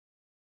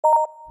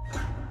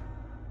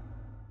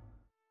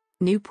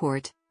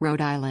Newport, Rhode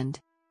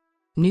Island.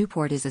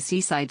 Newport is a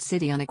seaside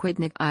city on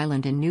Aquidneck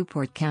Island in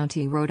Newport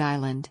County, Rhode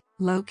Island,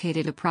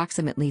 located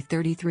approximately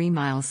 33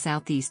 miles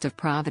southeast of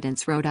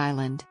Providence, Rhode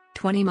Island,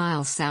 20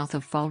 miles south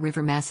of Fall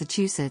River,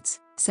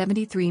 Massachusetts,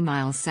 73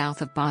 miles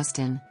south of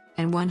Boston,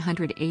 and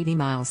 180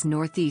 miles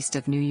northeast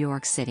of New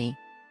York City.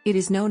 It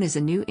is known as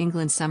a New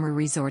England summer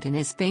resort and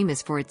is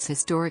famous for its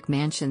historic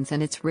mansions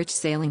and its rich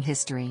sailing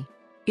history.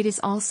 It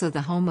is also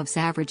the home of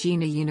Salve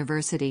Regina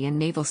University and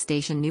Naval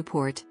Station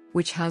Newport,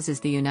 which houses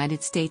the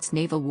United States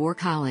Naval War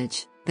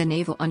College, the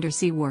Naval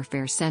Undersea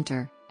Warfare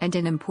Center, and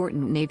an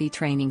important Navy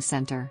training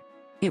center.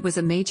 It was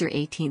a major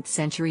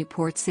 18th-century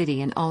port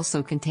city and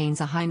also contains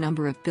a high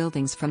number of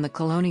buildings from the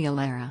Colonial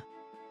era.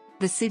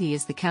 The city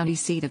is the county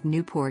seat of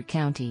Newport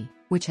County,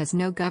 which has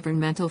no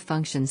governmental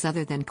functions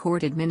other than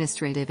court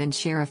administrative and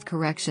sheriff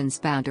corrections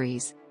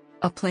boundaries.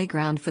 A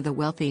playground for the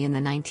wealthy in the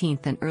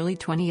 19th and early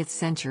 20th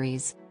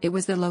centuries, it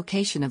was the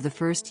location of the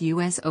first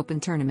U.S. Open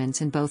tournaments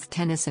in both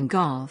tennis and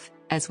golf,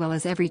 as well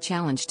as every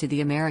challenge to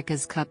the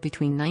America's Cup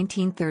between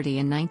 1930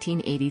 and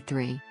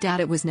 1983.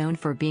 It was known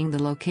for being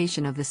the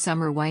location of the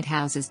summer White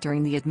Houses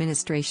during the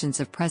administrations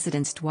of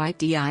Presidents Dwight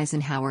D.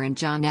 Eisenhower and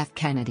John F.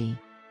 Kennedy.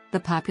 The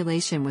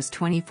population was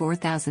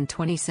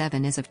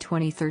 24,027 as of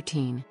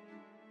 2013.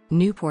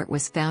 Newport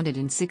was founded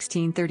in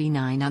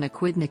 1639 on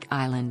Aquidneck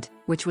Island,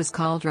 which was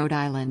called Rhode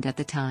Island at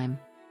the time.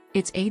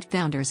 Its 8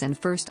 founders and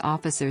first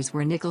officers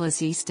were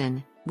Nicholas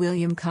Easton,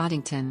 William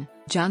Coddington,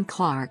 John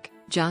Clark,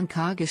 John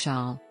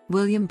Coggeshall,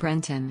 William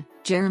Brenton,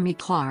 Jeremy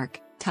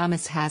Clark,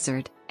 Thomas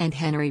Hazard, and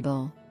Henry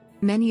Bull.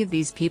 Many of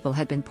these people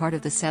had been part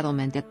of the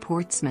settlement at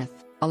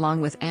Portsmouth,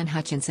 along with Anne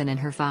Hutchinson and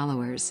her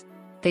followers.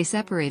 They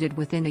separated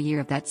within a year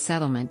of that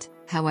settlement,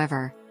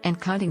 however, and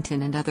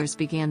Coddington and others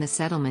began the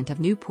settlement of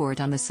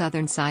Newport on the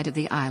southern side of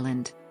the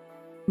island.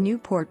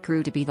 Newport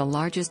grew to be the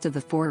largest of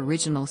the 4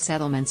 original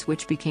settlements,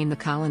 which became the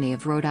colony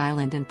of Rhode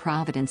Island and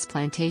Providence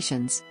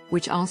plantations,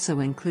 which also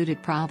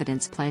included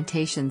Providence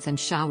plantations and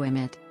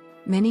Shawimet.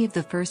 Many of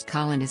the first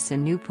colonists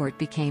in Newport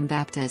became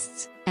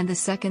Baptists, and the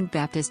Second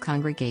Baptist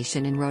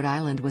Congregation in Rhode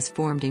Island was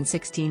formed in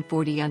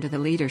 1640 under the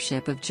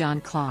leadership of John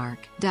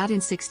Clark. In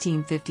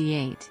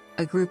 1658,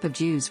 a group of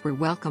Jews were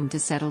welcomed to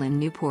settle in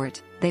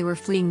Newport. They were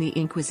fleeing the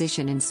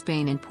Inquisition in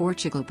Spain and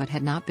Portugal but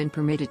had not been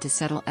permitted to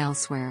settle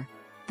elsewhere.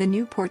 The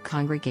Newport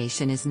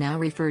congregation is now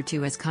referred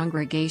to as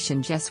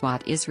Congregation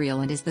Jesuit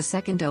Israel and is the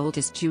second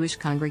oldest Jewish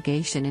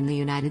congregation in the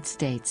United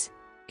States.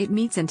 It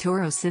meets in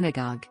Toro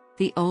Synagogue,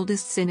 the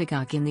oldest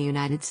synagogue in the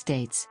United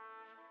States.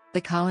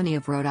 The colony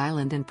of Rhode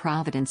Island and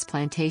Providence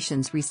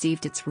plantations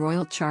received its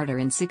royal charter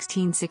in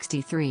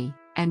 1663,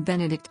 and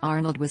Benedict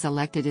Arnold was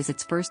elected as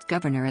its first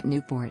governor at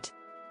Newport.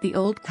 The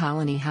old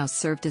colony house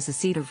served as a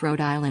seat of Rhode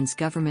Island's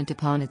government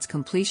upon its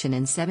completion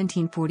in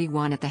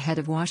 1741 at the head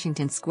of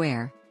Washington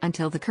Square,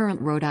 until the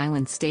current Rhode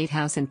Island State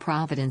House in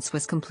Providence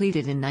was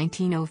completed in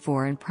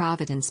 1904 and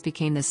Providence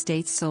became the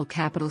state's sole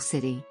capital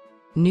city.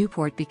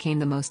 Newport became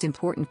the most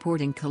important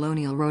port in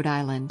colonial Rhode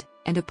Island,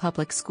 and a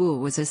public school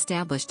was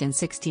established in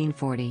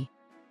 1640.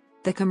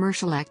 The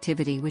commercial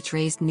activity which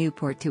raised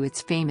Newport to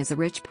its fame as a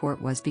rich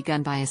port was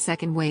begun by a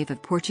second wave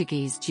of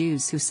Portuguese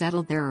Jews who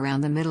settled there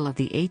around the middle of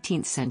the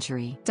 18th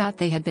century.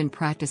 They had been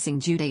practicing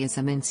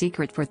Judaism in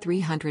secret for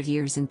 300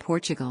 years in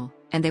Portugal,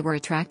 and they were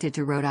attracted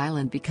to Rhode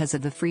Island because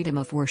of the freedom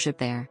of worship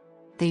there.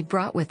 They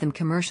brought with them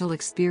commercial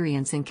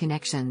experience and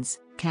connections,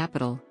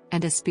 capital,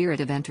 and a spirit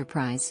of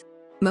enterprise.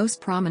 Most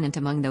prominent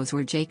among those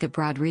were Jacob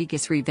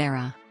Rodriguez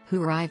Rivera,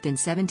 who arrived in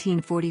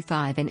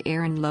 1745, and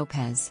Aaron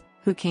Lopez,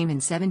 who came in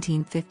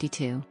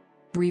 1752.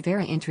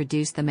 Rivera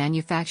introduced the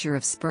manufacture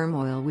of sperm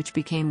oil, which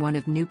became one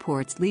of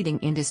Newport's leading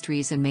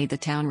industries and made the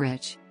town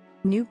rich.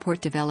 Newport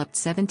developed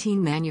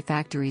 17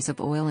 manufactories of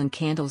oil and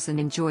candles and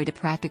enjoyed a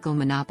practical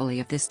monopoly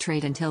of this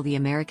trade until the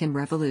American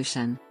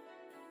Revolution.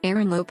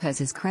 Aaron Lopez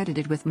is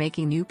credited with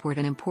making Newport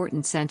an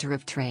important center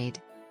of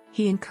trade.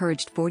 He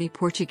encouraged 40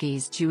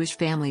 Portuguese Jewish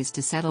families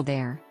to settle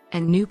there,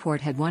 and Newport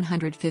had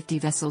 150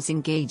 vessels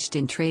engaged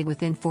in trade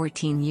within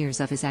 14 years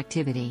of his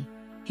activity.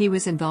 He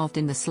was involved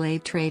in the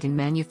slave trade and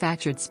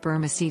manufactured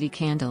spermaceti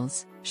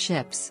candles,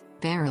 ships,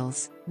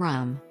 barrels,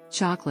 rum,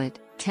 chocolate,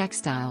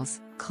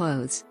 textiles,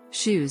 clothes,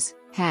 shoes,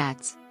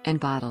 hats, and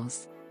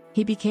bottles.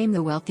 He became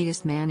the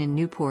wealthiest man in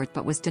Newport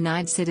but was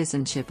denied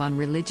citizenship on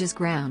religious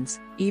grounds,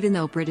 even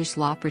though British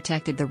law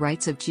protected the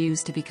rights of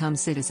Jews to become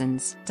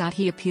citizens.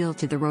 He appealed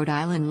to the Rhode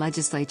Island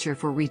legislature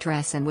for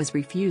redress and was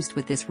refused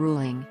with this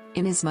ruling,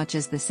 inasmuch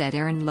as the said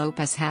Aaron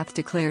Lopez hath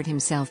declared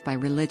himself by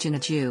religion a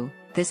Jew.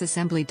 This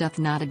assembly doth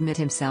not admit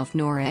himself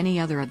nor any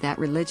other of that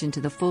religion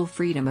to the full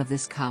freedom of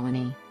this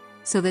colony.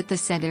 So that the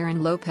said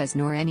Aaron Lopez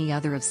nor any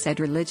other of said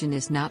religion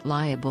is not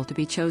liable to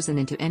be chosen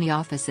into any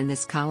office in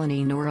this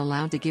colony nor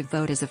allowed to give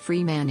vote as a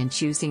free man in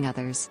choosing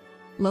others.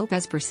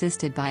 Lopez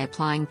persisted by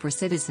applying for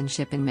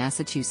citizenship in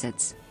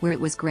Massachusetts, where it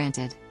was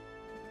granted.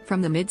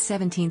 From the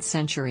mid-17th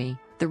century,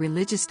 the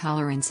religious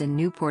tolerance in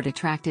Newport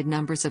attracted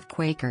numbers of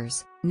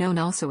Quakers, known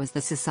also as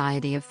the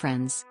Society of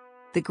Friends.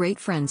 The Great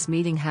Friends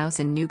Meeting House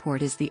in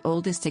Newport is the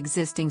oldest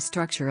existing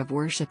structure of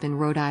worship in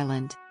Rhode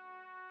Island.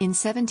 In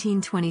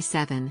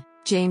 1727,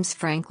 James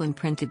Franklin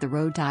printed the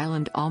Rhode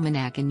Island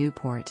Almanac in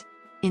Newport.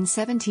 In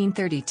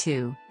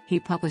 1732, he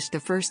published the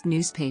first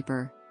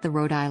newspaper, the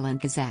Rhode Island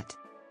Gazette.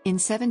 In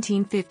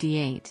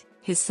 1758,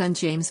 his son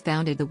James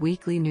founded the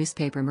weekly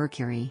newspaper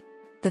Mercury.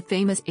 The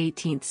famous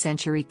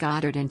 18th-century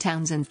Goddard and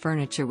Townsend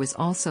furniture was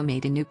also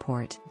made in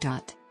Newport.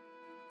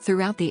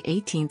 Throughout the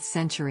 18th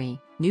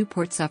century,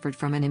 Newport suffered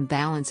from an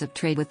imbalance of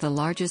trade with the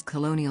largest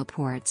colonial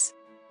ports.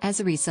 As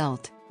a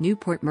result,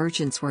 Newport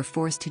merchants were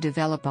forced to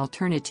develop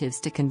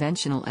alternatives to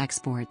conventional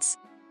exports.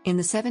 In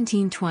the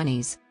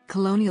 1720s,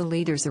 colonial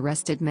leaders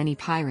arrested many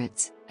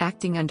pirates,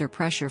 acting under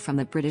pressure from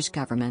the British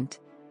government.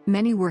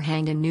 Many were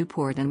hanged in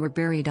Newport and were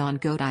buried on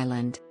Goat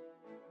Island.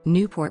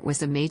 Newport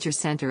was a major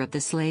center of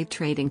the slave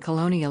trade in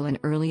colonial and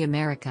early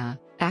America,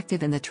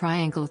 active in the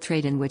triangle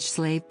trade in which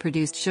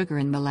slave-produced sugar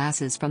and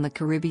molasses from the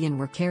Caribbean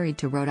were carried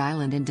to Rhode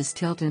Island and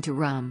distilled into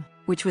rum,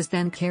 which was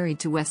then carried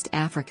to West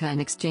Africa in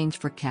exchange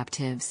for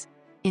captives.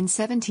 In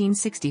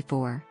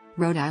 1764,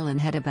 Rhode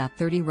Island had about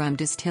 30 rum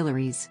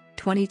distilleries,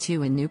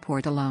 22 in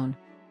Newport alone.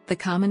 The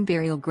common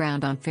burial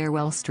ground on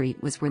Farewell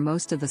Street was where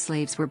most of the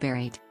slaves were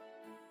buried.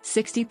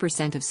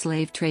 60% of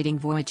slave trading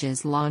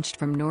voyages launched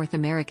from North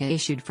America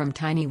issued from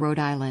tiny Rhode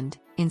Island,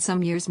 in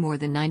some years more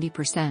than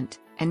 90%,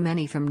 and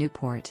many from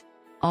Newport.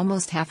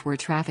 Almost half were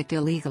trafficked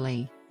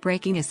illegally,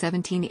 breaking a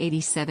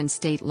 1787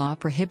 state law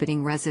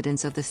prohibiting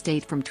residents of the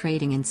state from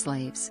trading in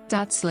slaves.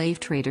 Slave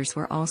traders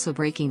were also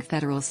breaking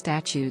federal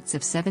statutes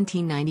of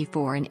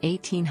 1794 and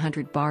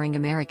 1800 barring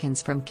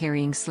Americans from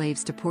carrying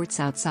slaves to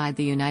ports outside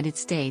the United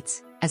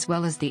States, as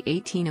well as the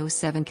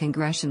 1807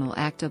 Congressional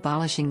Act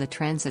abolishing the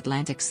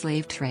transatlantic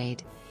slave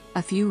trade.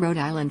 A few Rhode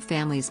Island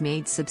families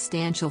made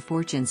substantial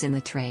fortunes in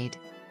the trade.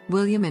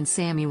 William and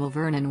Samuel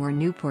Vernon were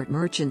Newport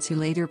merchants who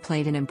later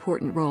played an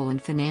important role in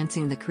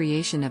financing the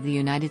creation of the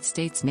United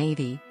States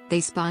Navy.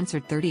 They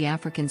sponsored 30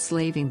 African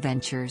slaving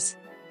ventures.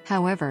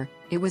 However,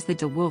 it was the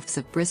DeWolfs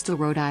of Bristol,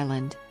 Rhode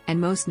Island,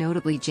 and most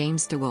notably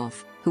James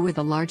DeWolf, who were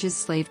the largest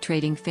slave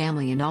trading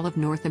family in all of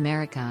North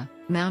America,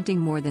 mounting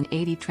more than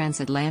 80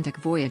 transatlantic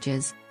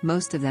voyages,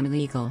 most of them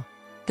illegal.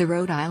 The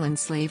Rhode Island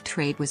slave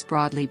trade was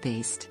broadly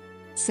based.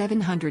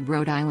 700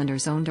 Rhode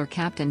Islanders owned or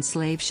captained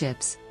slave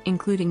ships,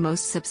 including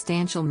most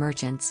substantial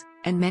merchants,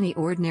 and many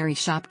ordinary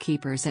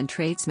shopkeepers and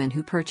tradesmen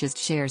who purchased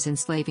shares in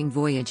slaving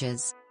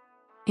voyages.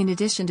 In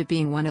addition to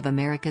being one of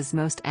America's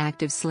most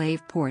active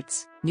slave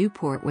ports,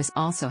 Newport was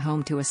also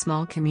home to a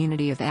small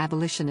community of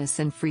abolitionists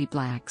and free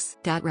blacks.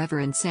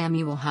 Reverend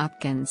Samuel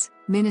Hopkins,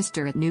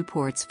 minister at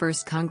Newport's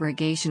First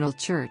Congregational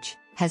Church,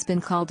 has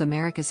been called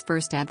America's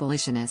first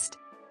abolitionist.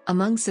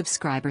 Among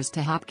subscribers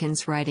to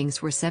Hopkins'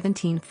 writings were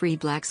 17 free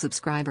black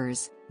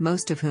subscribers,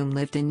 most of whom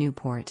lived in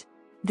Newport.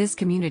 This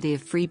community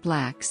of free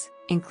blacks,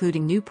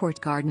 including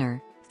Newport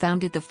Gardner,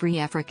 founded the Free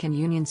African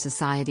Union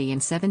Society in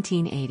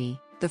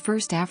 1780, the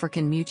first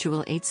African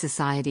mutual aid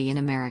society in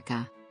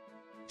America.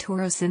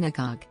 Toro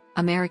Synagogue,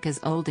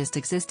 America's oldest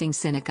existing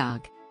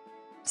synagogue.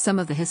 Some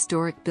of the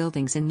historic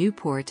buildings in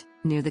Newport,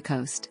 near the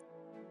coast.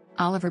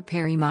 Oliver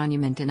Perry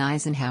Monument in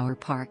Eisenhower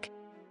Park.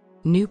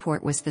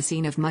 Newport was the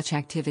scene of much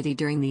activity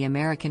during the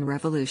American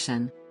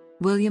Revolution.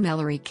 William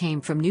Ellery came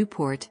from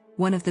Newport,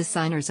 one of the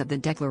signers of the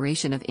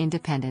Declaration of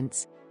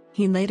Independence.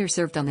 He later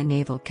served on the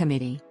Naval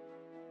Committee.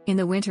 In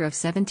the winter of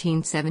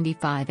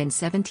 1775 and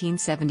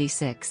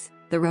 1776,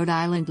 the Rhode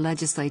Island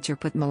legislature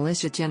put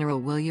Militia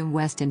General William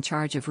West in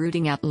charge of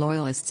rooting out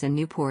Loyalists in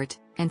Newport,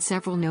 and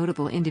several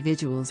notable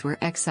individuals were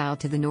exiled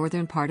to the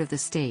northern part of the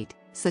state,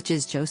 such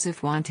as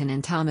Joseph Wanton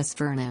and Thomas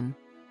Vernon.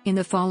 In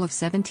the fall of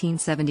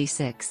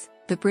 1776,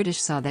 the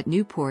British saw that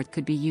Newport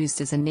could be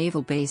used as a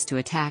naval base to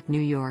attack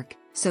New York,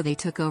 so they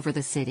took over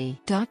the city.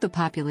 The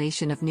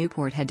population of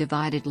Newport had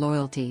divided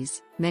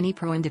loyalties. Many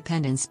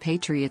pro-independence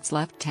patriots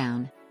left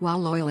town, while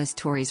loyalist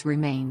Tories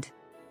remained.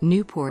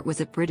 Newport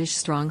was a British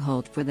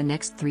stronghold for the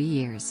next 3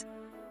 years.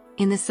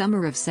 In the summer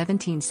of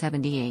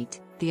 1778,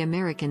 the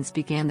Americans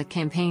began the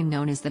campaign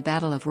known as the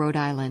Battle of Rhode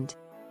Island.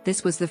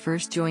 This was the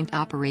first joint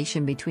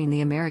operation between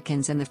the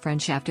Americans and the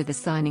French after the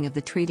signing of the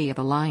Treaty of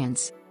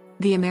Alliance.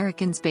 The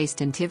Americans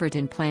based in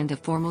Tiverton planned a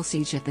formal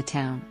siege of the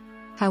town.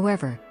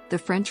 However, the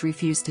French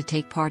refused to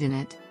take part in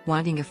it,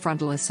 wanting a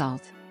frontal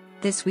assault.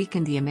 This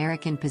weakened the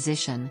American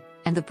position,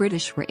 and the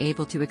British were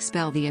able to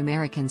expel the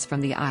Americans from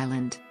the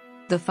island.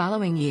 The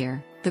following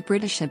year, the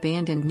British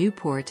abandoned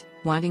Newport,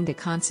 wanting to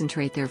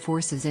concentrate their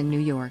forces in New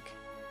York.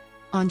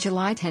 On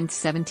July 10,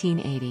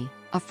 1780,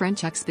 a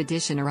French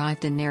expedition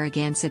arrived in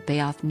Narragansett Bay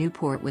off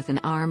Newport with an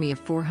army of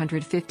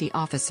 450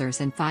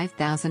 officers and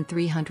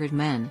 5,300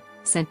 men,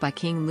 sent by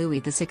King Louis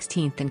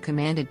XVI and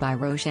commanded by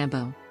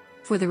Rochambeau.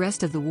 For the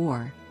rest of the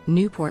war,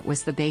 Newport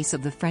was the base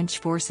of the French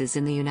forces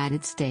in the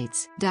United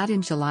States.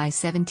 In July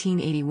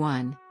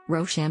 1781,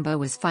 Rochambeau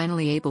was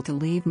finally able to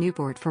leave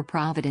Newport for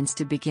Providence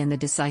to begin the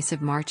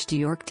decisive march to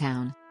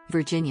Yorktown,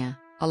 Virginia,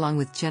 along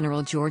with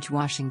General George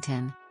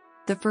Washington.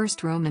 The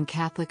first Roman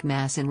Catholic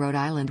Mass in Rhode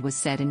Island was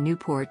said in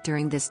Newport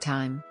during this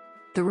time.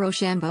 The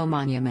Rochambeau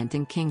Monument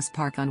in Kings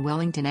Park on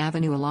Wellington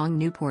Avenue along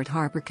Newport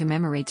Harbor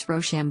commemorates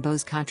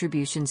Rochambeau's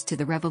contributions to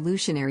the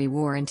Revolutionary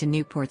War and to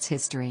Newport's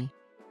history.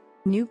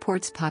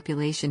 Newport's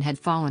population had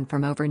fallen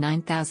from over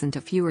 9,000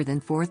 to fewer than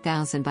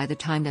 4,000 by the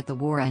time that the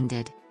war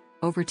ended.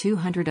 Over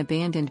 200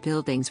 abandoned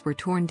buildings were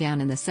torn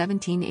down in the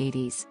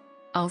 1780s.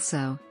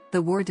 Also,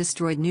 the war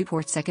destroyed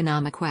Newport's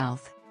economic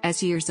wealth,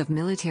 as years of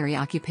military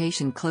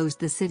occupation closed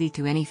the city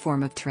to any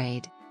form of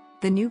trade.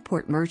 The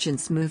Newport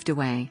merchants moved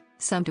away,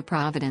 some to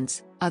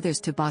Providence,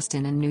 others to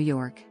Boston and New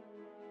York.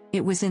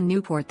 It was in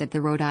Newport that the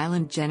Rhode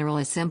Island General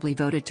Assembly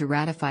voted to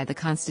ratify the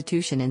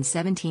Constitution in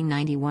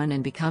 1791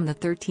 and become the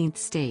 13th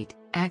state,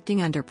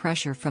 acting under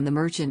pressure from the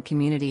merchant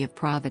community of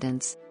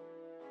Providence.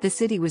 The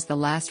city was the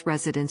last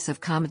residence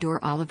of Commodore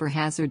Oliver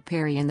Hazard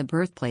Perry and the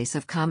birthplace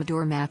of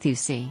Commodore Matthew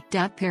C.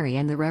 Perry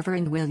and the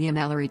Reverend William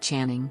Ellery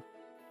Channing.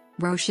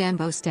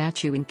 Rochambeau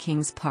statue in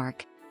Kings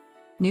Park.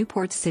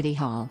 Newport City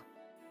Hall.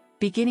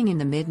 Beginning in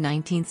the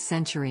mid-19th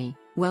century,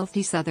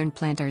 wealthy Southern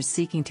planters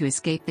seeking to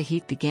escape the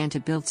heat began to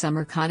build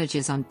summer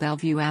cottages on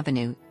Bellevue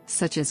Avenue,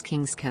 such as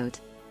Kingscote.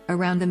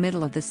 Around the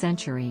middle of the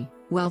century,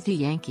 wealthy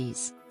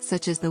Yankees,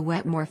 such as the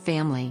Wetmore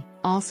family,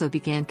 also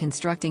began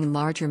constructing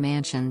larger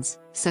mansions,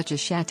 such as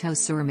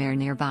Chateau-sur-Mer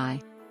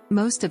nearby.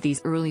 Most of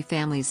these early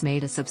families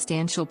made a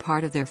substantial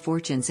part of their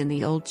fortunes in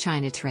the old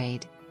China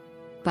trade.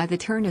 By the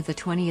turn of the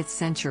 20th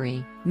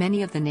century,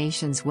 many of the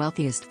nation's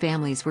wealthiest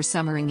families were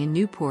summering in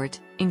Newport,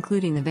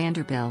 including the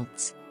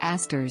Vanderbilts,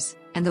 Astors,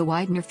 and the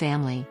Widener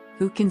family,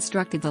 who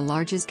constructed the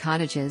largest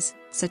cottages,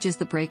 such as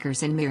the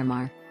Breakers in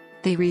Miramar.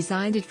 They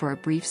resided for a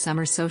brief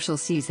summer social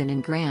season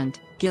in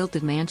grand,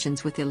 gilded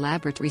mansions with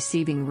elaborate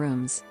receiving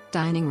rooms,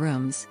 dining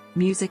rooms,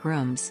 music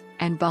rooms,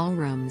 and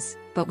ballrooms,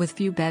 but with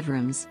few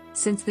bedrooms,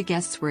 since the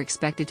guests were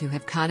expected to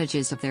have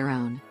cottages of their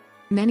own.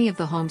 Many of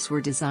the homes were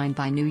designed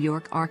by New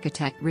York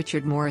architect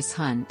Richard Morris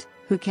Hunt,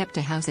 who kept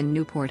a house in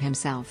Newport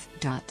himself.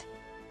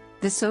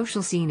 The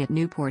social scene at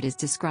Newport is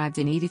described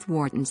in Edith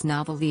Wharton's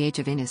novel The Age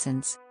of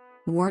Innocence.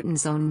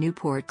 Wharton's own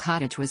Newport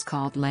cottage was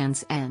called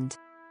Land's End.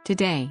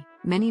 Today,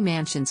 many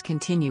mansions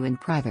continue in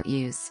private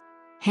use.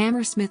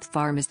 Hammersmith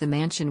Farm is the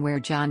mansion where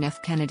John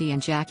F. Kennedy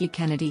and Jackie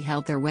Kennedy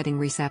held their wedding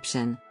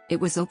reception. It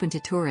was open to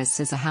tourists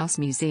as a house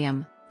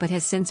museum, but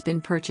has since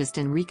been purchased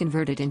and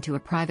reconverted into a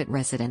private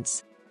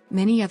residence.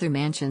 Many other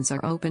mansions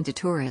are open to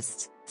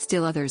tourists,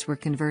 still others were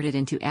converted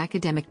into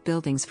academic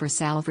buildings for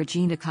Salve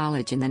Regina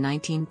College in the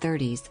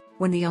 1930s,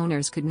 when the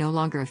owners could no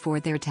longer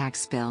afford their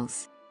tax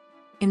bills.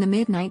 In the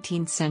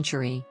mid-19th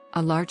century,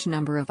 a large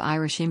number of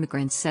Irish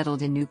immigrants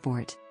settled in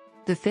Newport.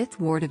 The Fifth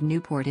Ward of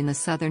Newport in the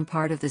southern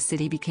part of the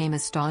city became a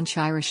staunch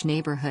Irish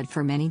neighborhood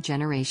for many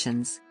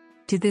generations.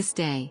 To this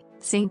day,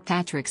 St.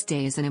 Patrick's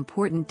Day is an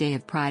important day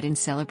of pride and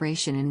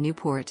celebration in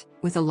Newport,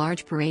 with a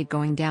large parade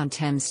going down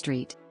Thames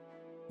Street.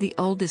 The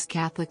oldest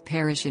Catholic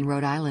parish in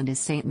Rhode Island is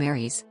St.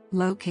 Mary's,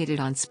 located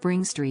on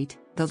Spring Street,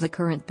 though the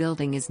current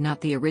building is not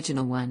the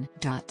original one.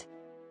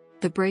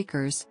 The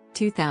Breakers,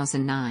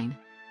 2009.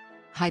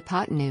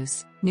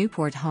 Hypotenuse,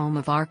 Newport, home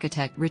of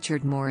architect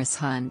Richard Morris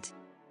Hunt.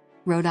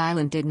 Rhode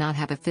Island did not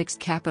have a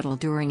fixed capital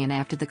during and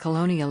after the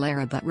colonial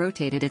era but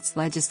rotated its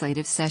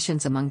legislative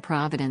sessions among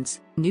Providence,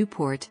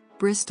 Newport,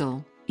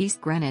 Bristol, East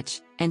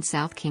Greenwich, and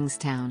South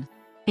Kingstown.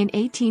 In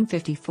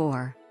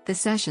 1854, the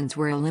sessions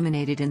were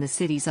eliminated in the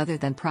cities other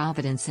than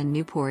Providence and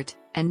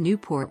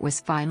Newport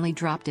was finally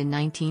dropped in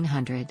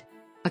 1900.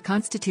 A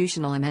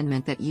constitutional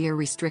amendment that year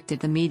restricted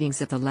the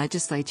meetings of the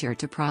legislature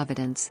to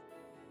Providence.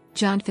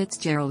 John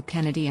Fitzgerald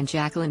Kennedy and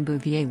Jacqueline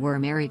Bouvier were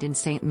married in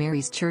St.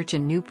 Mary's Church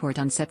in Newport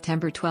on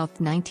September 12,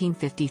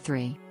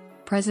 1953.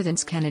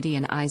 Presidents Kennedy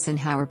and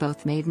Eisenhower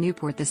both made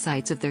Newport the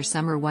sites of their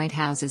summer White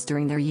Houses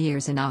during their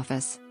years in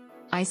office.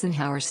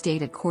 Eisenhower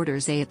stayed at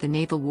Quarters A at the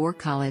Naval War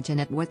College and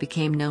at what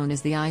became known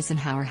as the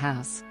Eisenhower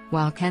House,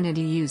 while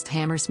Kennedy used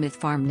Hammersmith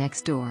Farm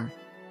next door.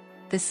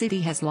 The city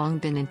has long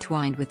been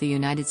entwined with the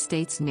United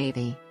States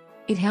Navy.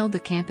 It held the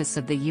campus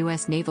of the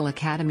U.S. Naval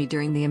Academy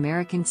during the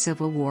American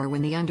Civil War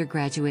when the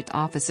undergraduate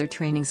officer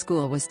training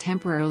school was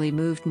temporarily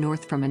moved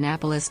north from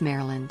Annapolis,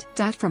 Maryland.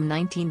 From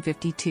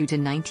 1952 to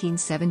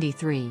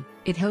 1973,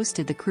 it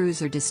hosted the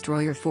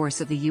cruiser-destroyer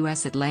force of the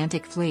U.S.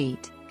 Atlantic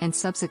Fleet, and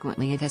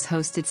subsequently it has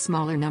hosted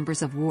smaller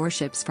numbers of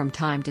warships from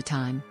time to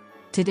time.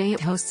 Today it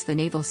hosts the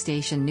Naval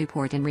Station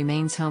Newport and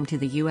remains home to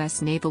the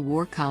U.S. Naval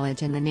War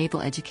College and the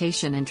Naval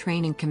Education and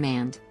Training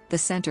Command, the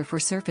Center for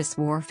Surface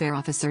Warfare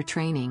Officer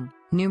Training,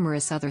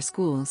 numerous other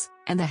schools,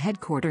 and the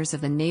headquarters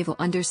of the Naval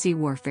Undersea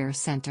Warfare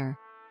Center.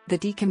 The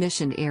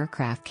decommissioned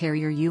aircraft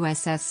carrier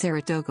USS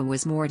Saratoga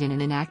was moored in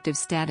an inactive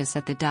status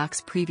at the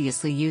docks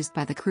previously used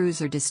by the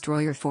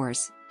cruiser-destroyer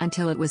force,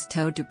 until it was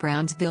towed to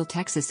Brownsville,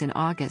 Texas in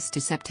August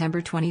to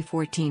September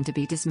 2014 to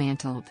be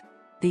dismantled.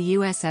 The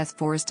USS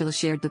Forrestal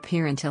shared the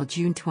pier until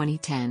June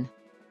 2010.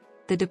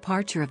 The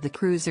departure of the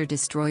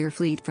cruiser-destroyer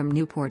fleet from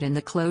Newport and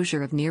the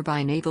closure of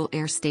nearby Naval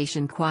Air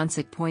Station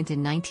Quonset Point in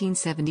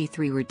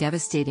 1973 were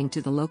devastating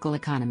to the local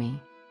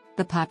economy.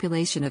 The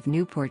population of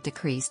Newport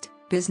decreased,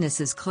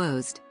 businesses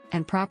closed,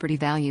 and property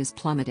values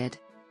plummeted.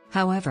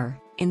 However,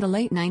 in the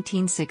late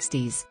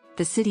 1960s,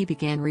 The city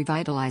began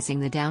revitalizing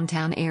the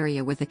downtown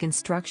area with the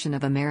construction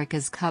of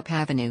America's Cup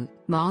Avenue,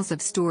 malls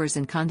of stores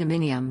and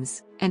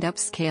condominiums, and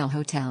upscale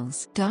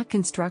hotels.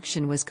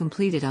 Construction was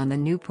completed on the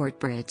Newport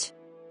Bridge.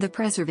 The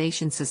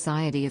Preservation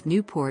Society of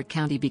Newport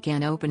County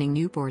began opening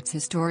Newport's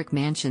historic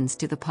mansions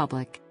to the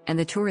public, and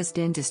the tourist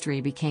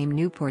industry became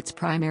Newport's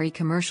primary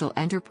commercial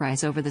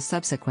enterprise over the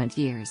subsequent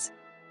years.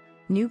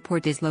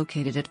 Newport is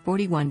located at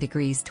 41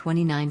 degrees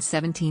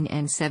 29'17"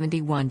 and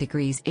 71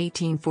 degrees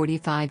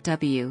 1845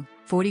 W,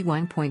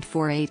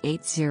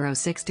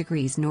 41.48806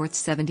 degrees north,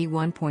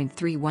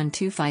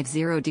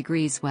 71.31250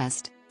 degrees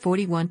west,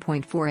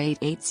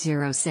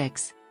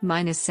 41.48806,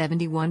 minus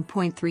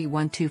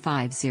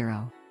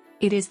 71.31250.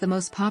 It is the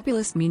most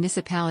populous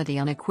municipality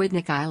on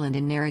Aquidneck Island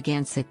in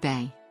Narragansett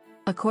Bay.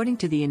 According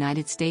to the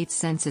United States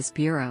Census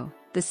Bureau,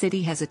 the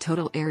city has a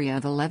total area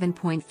of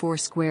 11.4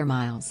 square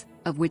miles,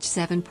 of which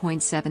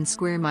 7.7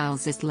 square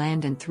miles is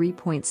land and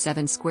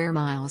 3.7 square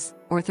miles,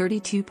 or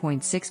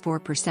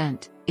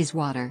 32.64%, is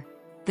water.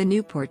 The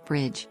Newport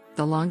Bridge,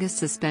 the longest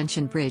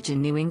suspension bridge in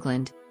New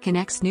England,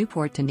 connects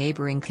Newport to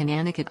neighboring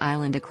Colonial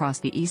Island across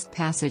the East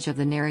Passage of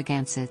the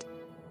Narragansett.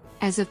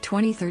 As of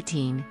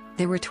 2013,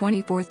 there were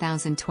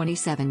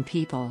 24,027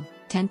 people,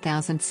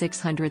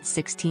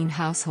 10,616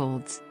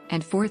 households,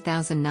 and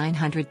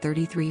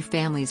 4,933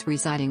 families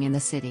residing in the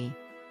city.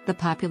 The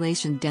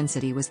population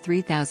density was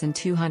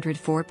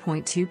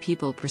 3,204.2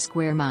 people per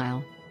square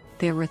mile.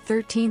 There were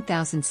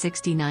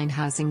 13,069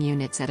 housing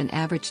units at an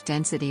average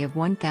density of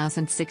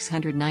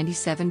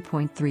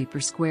 1,697.3 per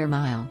square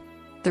mile.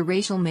 The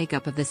racial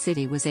makeup of the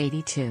city was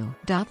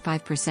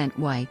 82.5%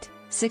 white,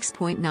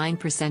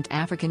 6.9%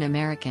 African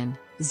American,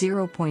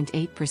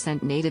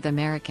 0.8% Native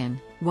American,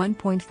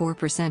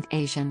 1.4%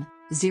 Asian,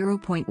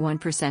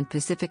 0.1%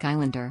 Pacific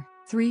Islander,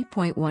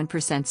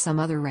 3.1% some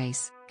other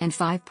race, and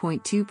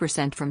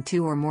 5.2% from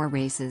two or more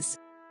races.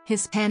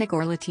 Hispanic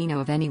or Latino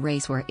of any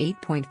race were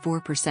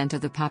 8.4%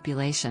 of the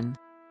population.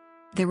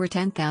 There were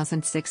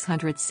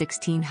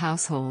 10,616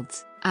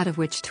 households, out of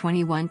which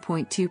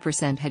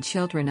 21.2% had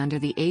children under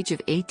the age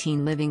of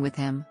 18 living with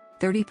him,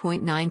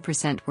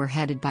 30.9% were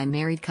headed by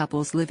married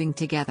couples living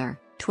together,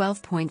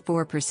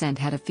 12.4%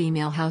 had a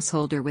female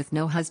householder with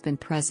no husband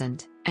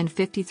present, and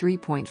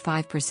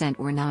 53.5%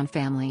 were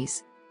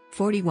non-families.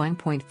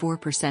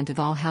 41.4% of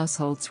all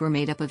households were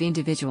made up of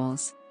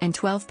individuals, and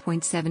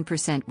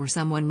 12.7% were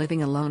someone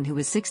living alone who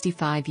was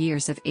 65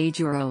 years of age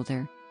or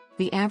older.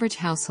 The average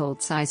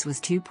household size was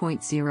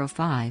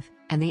 2.05,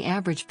 and the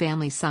average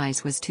family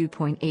size was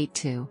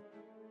 2.82.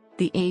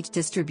 The age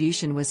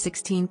distribution was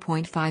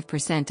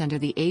 16.5% under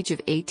the age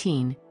of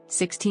 18,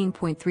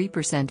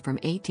 16.3% from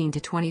 18 to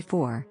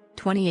 24,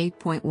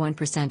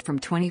 28.1% from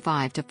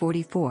 25 to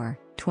 44,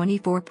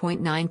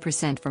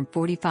 24.9% from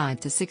 45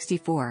 to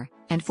 64,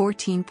 and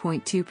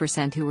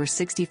 14.2% who were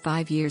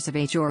 65 years of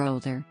age or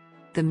older.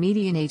 The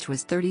median age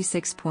was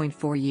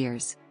 36.4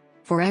 years.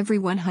 For every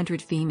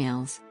 100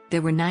 females,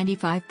 there were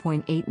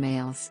 95.8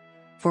 males.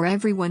 For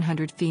every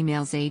 100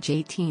 females age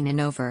 18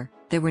 and over,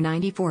 there were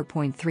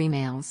 94.3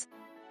 males.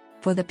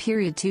 For the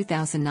period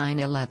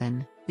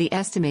 2009-11, the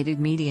estimated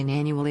median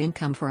annual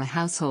income for a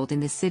household in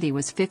the city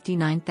was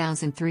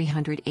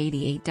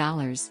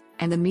 $59,388,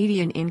 and the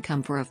median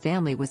income for a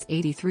family was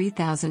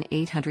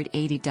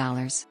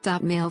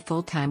 $83,880. Male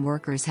full-time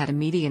workers had a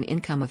median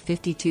income of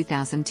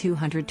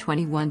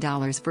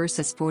 $52,221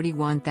 versus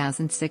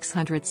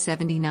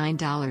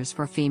 $41,679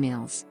 for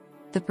females.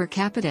 The per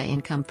capita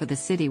income for the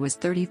city was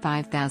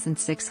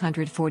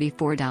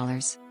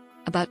 $35,644.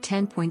 About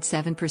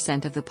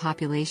 10.7% of the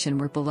population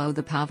were below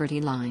the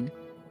poverty line.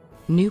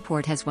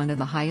 Newport has one of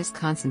the highest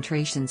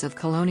concentrations of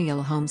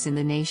colonial homes in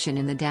the nation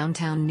in the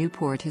downtown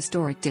Newport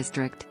Historic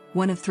District,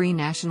 one of 3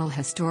 National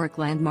Historic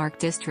Landmark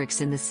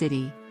districts in the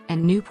city,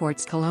 and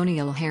Newport's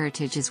colonial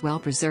heritage is well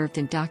preserved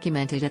and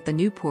documented at the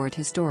Newport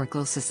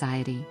Historical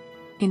Society.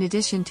 In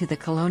addition to the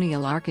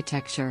colonial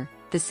architecture,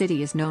 the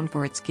city is known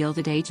for its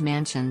Gilded Age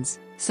mansions,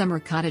 summer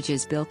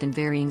cottages built in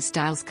varying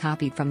styles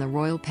copied from the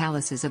royal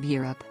palaces of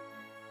Europe.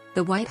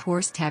 The White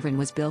Horse Tavern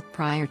was built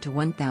prior to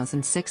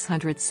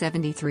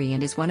 1673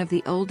 and is one of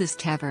the oldest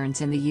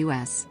taverns in the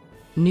U.S.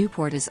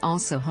 Newport is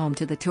also home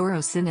to the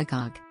Toro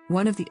Synagogue,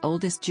 one of the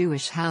oldest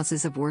Jewish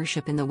houses of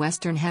worship in the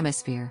Western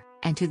Hemisphere,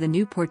 and to the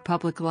Newport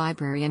Public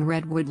Library and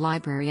Redwood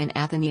Library and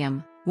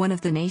Athenaeum, one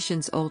of the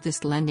nation's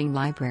oldest lending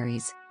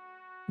libraries.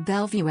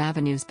 Bellevue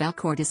Avenue's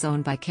Belcourt is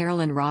owned by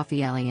Carolyn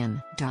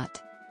Raphaelian.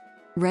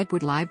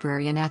 Redwood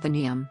Library and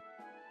Athenaeum.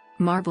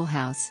 Marble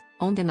House,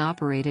 owned and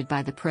operated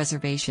by the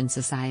Preservation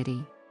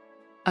Society.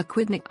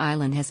 Aquidneck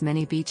Island has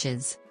many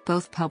beaches,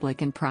 both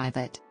public and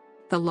private.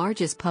 The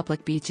largest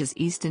public beach is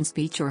Easton's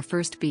Beach or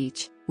First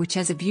Beach, which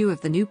has a view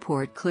of the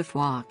Newport Cliff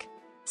Walk.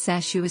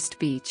 Sashuist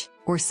Beach,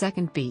 or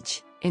Second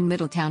Beach, in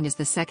Middletown is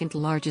the second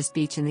largest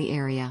beach in the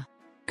area.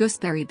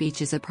 Gooseberry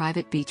Beach is a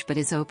private beach but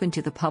is open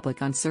to the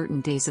public on certain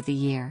days of the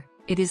year.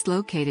 It is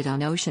located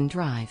on Ocean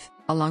Drive,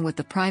 along with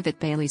the private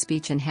Bailey's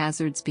Beach and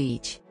Hazards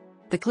Beach.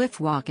 The Cliff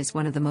Walk is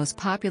one of the most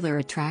popular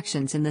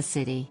attractions in the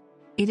city.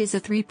 It is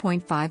a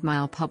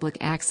 3.5-mile public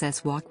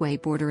access walkway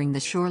bordering the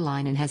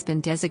shoreline and has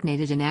been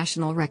designated a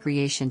National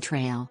Recreation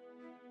Trail.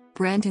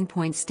 Brenton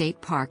Point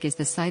State Park is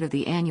the site of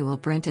the annual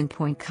Brenton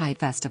Point Kite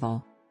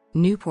Festival.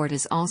 Newport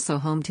is also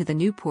home to the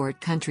Newport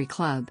Country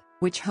Club,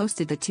 which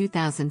hosted the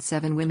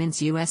 2007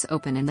 Women's U.S.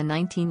 Open and the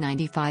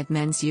 1995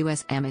 Men's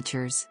U.S.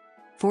 Amateurs.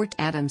 Fort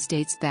Adams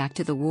dates back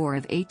to the War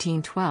of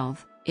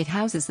 1812. It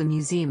houses the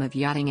Museum of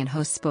Yachting and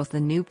hosts both the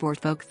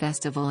Newport Folk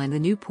Festival and the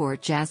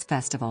Newport Jazz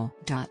Festival.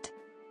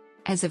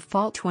 As of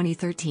fall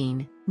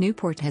 2013,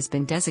 Newport has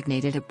been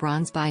designated a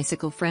bronze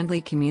bicycle-friendly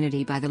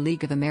community by the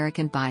League of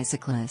American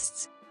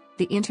Bicyclists.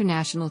 The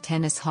International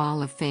Tennis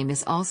Hall of Fame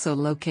is also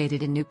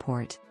located in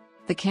Newport.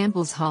 The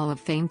Campbell's Hall of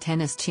Fame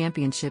Tennis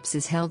Championships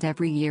is held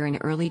every year in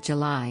early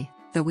July,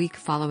 the week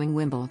following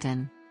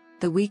Wimbledon.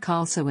 The week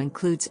also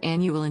includes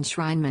annual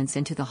enshrinements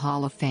into the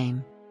Hall of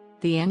Fame.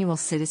 The annual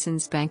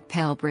Citizens Bank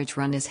Pell Bridge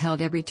Run is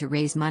held every to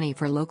raise money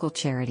for local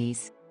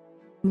charities.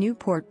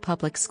 Newport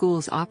Public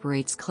Schools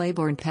operates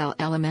Claiborne Pell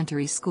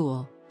Elementary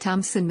School,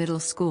 Thompson Middle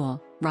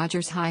School,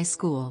 Rogers High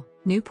School,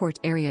 Newport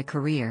Area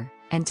Career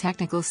and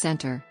Technical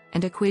Center,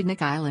 and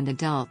Aquidneck Island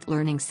Adult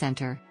Learning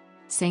Center.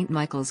 St.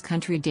 Michael's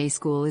Country Day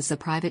School is a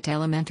private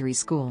elementary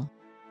school.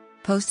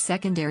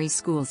 Post-secondary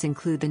schools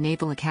include the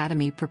Naval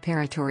Academy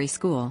Preparatory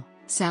School,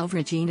 Salve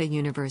Regina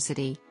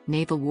University,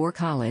 Naval War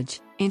College,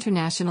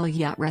 International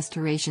Yacht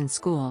Restoration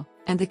School,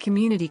 and the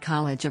Community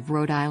College of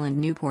Rhode Island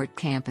Newport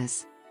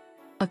campus.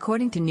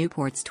 According to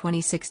Newport's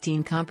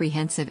 2016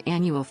 Comprehensive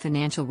Annual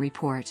Financial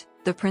Report,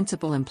 the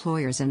principal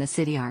employers in the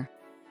city are: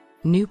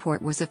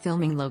 Newport was a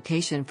filming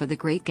location for The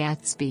Great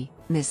Gatsby,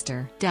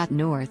 Mr.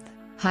 North,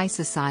 High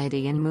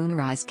Society and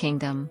Moonrise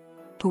Kingdom.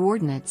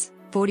 Coordinates: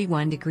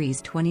 41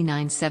 degrees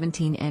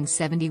 2917 and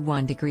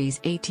 71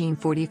 degrees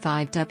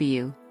 1845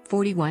 W,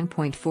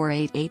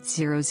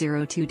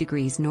 41.488002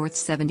 degrees north,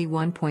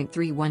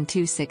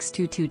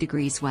 71.312622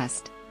 degrees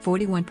west,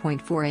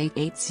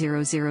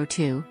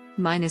 41.488002,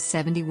 minus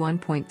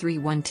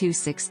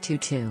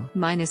 71.312622,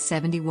 minus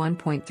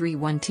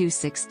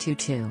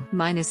 71.312622,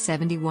 minus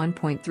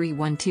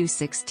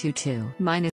 71.312622, minus